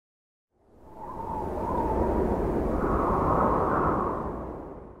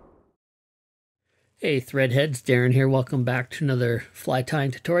Hey Threadheads, Darren here. Welcome back to another fly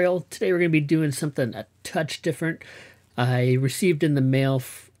tying tutorial. Today we're going to be doing something a touch different. I received in the mail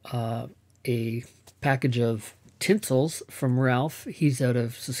a package of tinsels from Ralph. He's out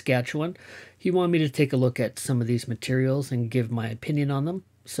of Saskatchewan. He wanted me to take a look at some of these materials and give my opinion on them.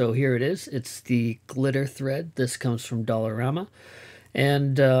 So here it is. It's the glitter thread. This comes from Dollarama.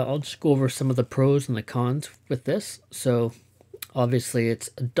 And I'll just go over some of the pros and the cons with this. So obviously, it's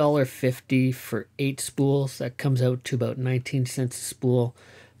 $1.50 for 8 spools. That comes out to about 19 cents a spool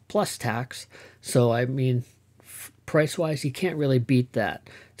plus tax. So, I mean, price-wise, you can't really beat that.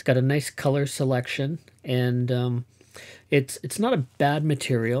 It's got a nice color selection, and it's not a bad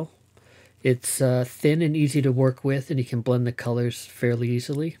material. It's thin and easy to work with, and you can blend the colors fairly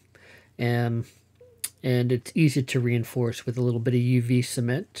easily. And it's easy to reinforce with a little bit of UV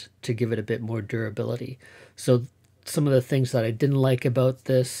cement to give it a bit more durability. So some of the things that I didn't like about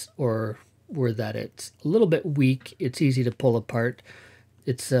this were that it's a little bit weak. It's easy to pull apart.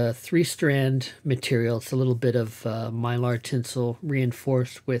 It's a 3-strand material. It's a little bit of mylar tinsel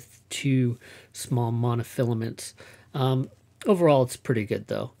reinforced with 2 small monofilaments. Overall, it's pretty good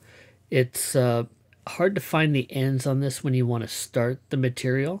though. It's hard to find the ends on this when you want to start the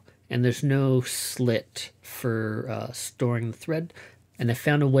material, and there's no slit for storing the thread. And I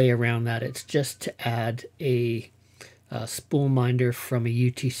found a way around that. It's just to add a spool minder from a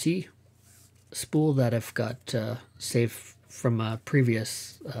UTC spool that I've got saved from a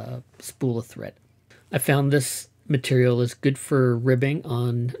previous spool of thread. I found this material is good for ribbing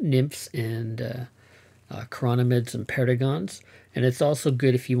on nymphs and chironomids and perdigons, and it's also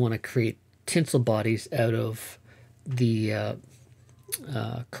good if you want to create tinsel bodies out of the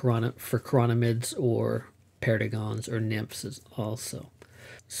for chironomids or perdigons or nymphs also.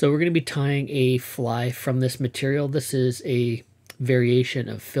 So we're going to be tying a fly from this material. This is a variation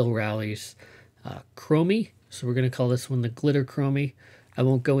of Phil Rowley's Chromie. So we're going to call this one the Glitter Chromie. I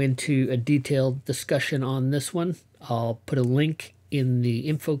won't go into a detailed discussion on this one. I'll put a link in the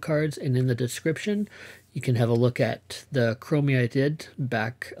info cards and in the description. You can have a look at the Chromie I did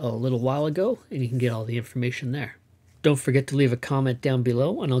back a little while ago, and you can get all the information there. Don't forget to leave a comment down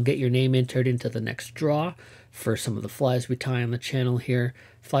below, and I'll get your name entered into the next draw for some of the flies we tie on the channel here.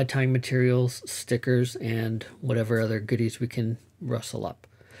 Fly tying materials, stickers, and whatever other goodies we can rustle up.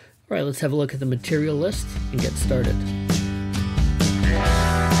 All right, let's have a look at the material list and get started.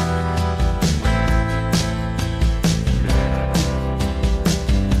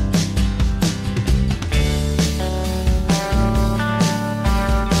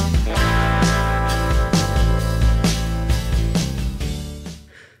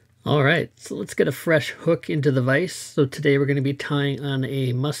 All right, so let's get a fresh hook into the vise. So today we're going to be tying on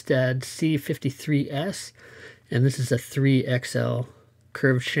a Mustad C53S, and this is a 3XL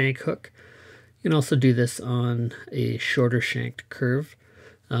curved shank hook. You can also do this on a shorter shanked curve,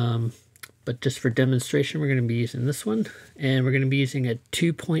 but just for demonstration we're going to be using this one, and we're going to be using a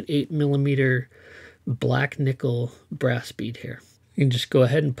 2.8 millimeter black nickel brass bead here. You can just go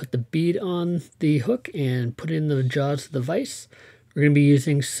ahead and put the bead on the hook and put it in the jaws of the vise. We're going to be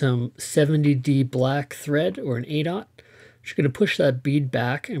using some 70D black thread or an 8/0. Just going to push that bead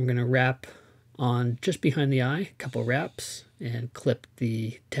back, and we're going to wrap on just behind the eye, a couple wraps, and clip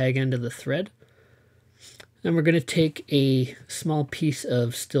the tag end of the thread. Then we're going to take a small piece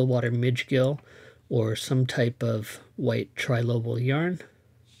of stillwater midgegill or some type of white trilobal yarn.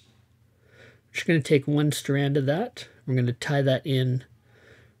 We're just going to take 1 strand of that. We're going to tie that in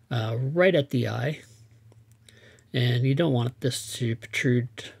right at the eye. And you don't want this to protrude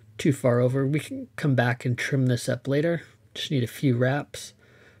too far over. We can come back and trim this up later. Just need a few wraps.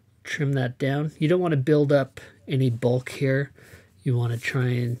 Trim that down. You don't want to build up any bulk here. You want to try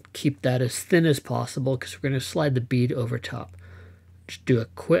and keep that as thin as possible because we're going to slide the bead over top. Just do a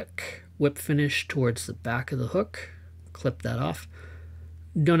quick whip finish towards the back of the hook. Clip that off.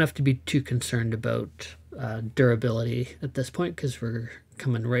 You don't have to be too concerned about durability at this point because we're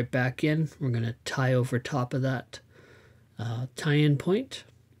coming right back in. We're going to tie over top of that tie-in point.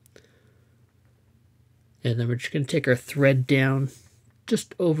 And then we're just going to take our thread down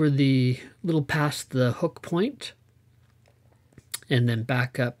just over the little past the hook point, and then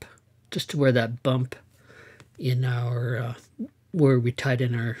back up just to where that bump in our where we tied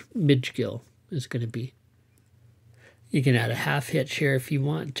in our midgegill is going to be. You can add a half hitch here if you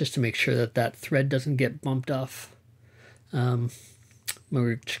want, just to make sure that that thread doesn't get bumped off.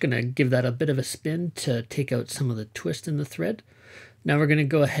 We're just going to give that a bit of a spin to take out some of the twist in the thread. Now we're going to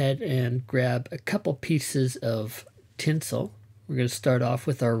go ahead and grab a couple pieces of tinsel. We're going to start off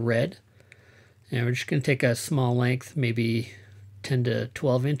with our red, and we're just going to take a small length, maybe 10 to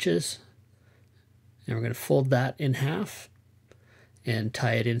 12 inches, Now we're going to fold that in half and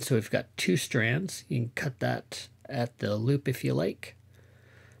tie it in so we've got 2 strands. You can cut that at the loop if you like.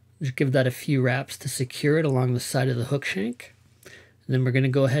 Just give that a few wraps to secure it along the side of the hook shank. And then we're going to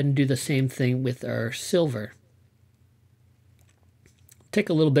go ahead and do the same thing with our silver. Take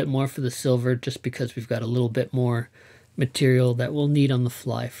a little bit more for the silver just because we've got a little bit more material that we'll need on the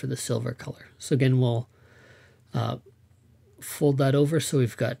fly for the silver color. So again, we'll fold that over so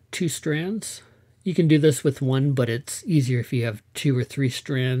we've got 2 strands. You can do this with 1, but it's easier if you have 2 or 3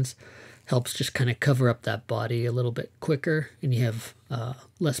 strands. Helps just kind of cover up that body a little bit quicker, and you have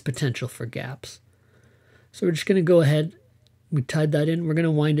less potential for gaps. So we're just going to go ahead, we tied that in, we're going to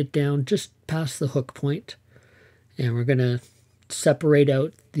wind it down just past the hook point, and we're going to separate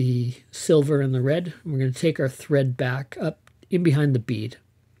out the silver and the red. We're going to take our thread back up in behind the bead.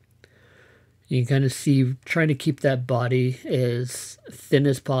 You can kind of see, trying to keep that body as thin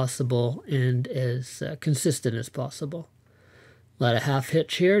as possible and as consistent as possible. Let a half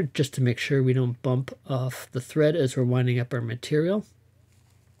hitch here just to make sure we don't bump off the thread as we're winding up our material.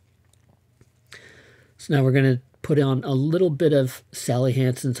 So now we're going to put on a little bit of Sally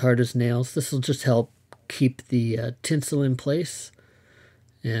Hansen's Hard as Nails. This will just help keep the tinsel in place.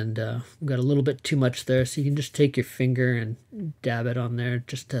 And we've got a little bit too much there, so you can just take your finger and dab it on there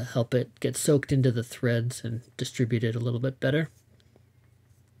just to help it get soaked into the threads and distribute it a little bit better.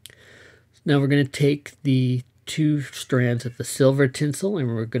 So now we're going to take the 2 strands of the silver tinsel and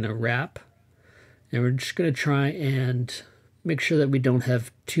we're going to wrap. And we're just going to try and make sure that we don't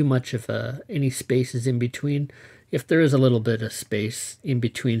have too much of any spaces in between. If there is a little bit of space in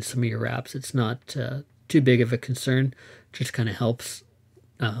between some of your wraps, it's not too big of a concern. It just kind of helps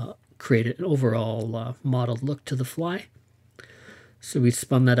create an overall mottled look to the fly. So we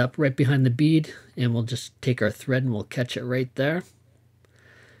spun that up right behind the bead, and we'll just take our thread and we'll catch it right there.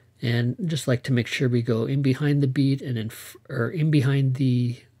 And just like to make sure we go in behind the bead and in behind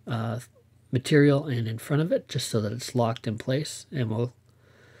the material and in front of it, just so that it's locked in place. And we'll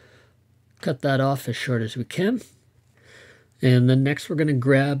cut that off as short as we can. And then next we're going to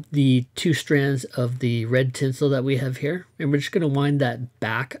grab the 2 strands of the red tinsel that we have here, and we're just going to wind that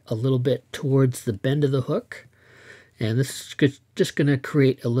back a little bit towards the bend of the hook. And this is just going to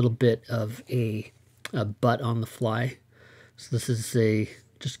create a little bit of a butt on the fly. So this is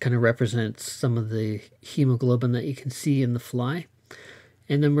just kind of represents some of the hemoglobin that you can see in the fly.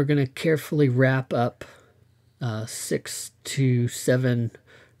 And then we're going to carefully wrap up 6 to 7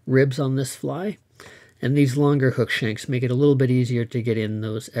 ribs on this fly. And these longer hook shanks make it a little bit easier to get in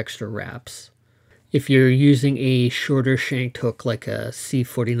those extra wraps. If you're using a shorter shanked hook like a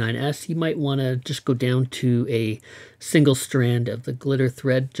C49S, you might want to just go down to a single strand of the glitter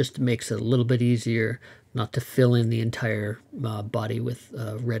thread, just to make it a little bit easier not to fill in the entire body with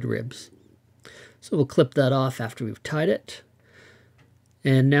red ribs. So we'll clip that off after we've tied it.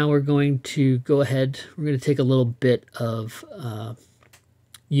 And now we're going to go ahead, we're going to take a little bit of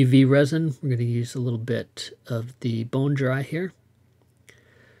UV resin. We're going to use a little bit of the bone dry here.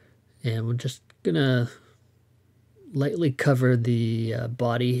 And we're just going to lightly cover the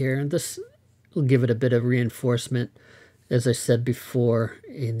body here. And this will give it a bit of reinforcement. As I said before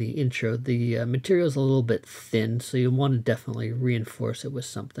in the intro, the material is a little bit thin, so you want to definitely reinforce it with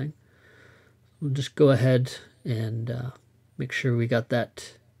something. We'll just go ahead and make sure we got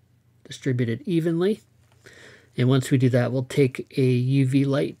that distributed evenly. And once we do that, we'll take a UV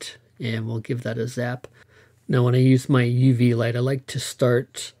light and we'll give that a zap. Now when I use my UV light, I like to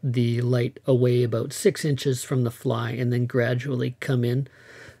start the light away about 6 inches from the fly and then gradually come in,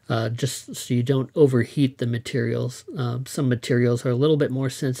 just so you don't overheat the materials. Some materials are a little bit more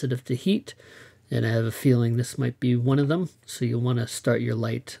sensitive to heat, and I have a feeling this might be one of them. So you'll want to start your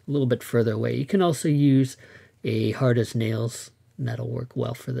light a little bit further away. You can also use a Hard as Nails, and that'll work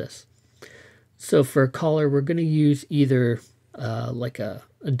well for this. So for a collar, we're going to use either like a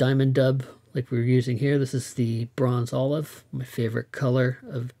diamond dub like we were using here. This is the bronze olive, my favorite color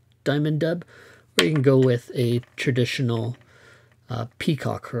of diamond dub. Or you can go with a traditional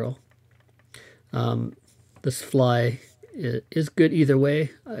peacock herl. This fly is good either way.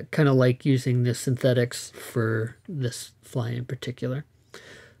 I kind of like using the synthetics for this fly in particular.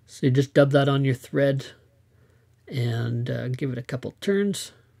 So you just dub that on your thread and give it a couple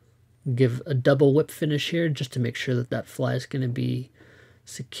turns. Give a double whip finish here just to make sure that that fly is going to be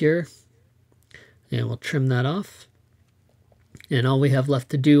secure. And we'll trim that off. And all we have left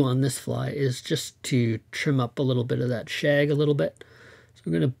to do on this fly is just to trim up a little bit of that shag a little bit. So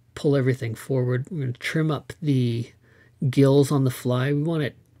we're going to pull everything forward. We're going to trim up the gills on the fly. We want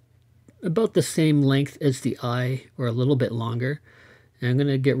it about the same length as the eye or a little bit longer. And I'm going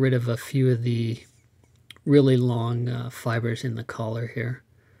to get rid of a few of the really long fibers in the collar here.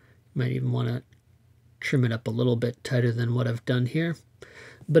 You might even want to trim it up a little bit tighter than what I've done here.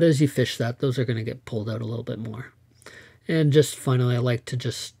 But as you fish that, those are going to get pulled out a little bit more. And just finally, I like to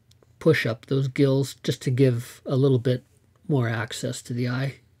just push up those gills just to give a little bit more access to the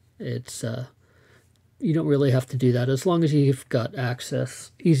eye. It's you don't really have to do that. As long as you've got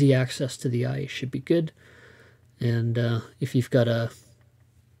access, easy access to the eye, you should be good. And if you've got a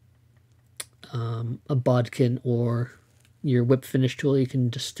bodkin or your whip finish tool, you can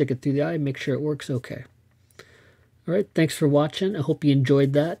just stick it through the eye and make sure it works okay. All right, thanks for watching. I hope you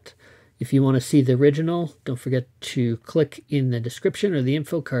enjoyed that. If you want to see the original, don't forget to click in the description or the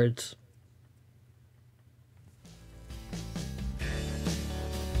info cards.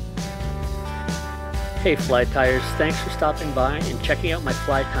 Hey fly tiers, thanks for stopping by and checking out my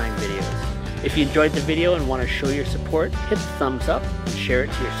fly tying videos. If you enjoyed the video and want to show your support, hit the thumbs up and share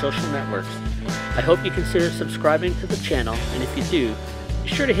it to your social networks. I hope you consider subscribing to the channel, and if you do, be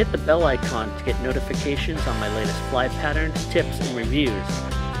sure to hit the bell icon to get notifications on my latest fly patterns, tips, and reviews.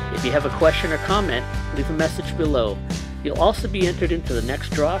 If you have a question or comment, leave a message below. You'll also be entered into the next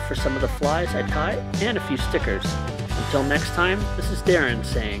draw for some of the flies I tie and a few stickers. Until next time, this is Darren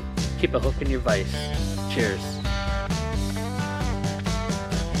saying, keep a hook in your vise. Cheers.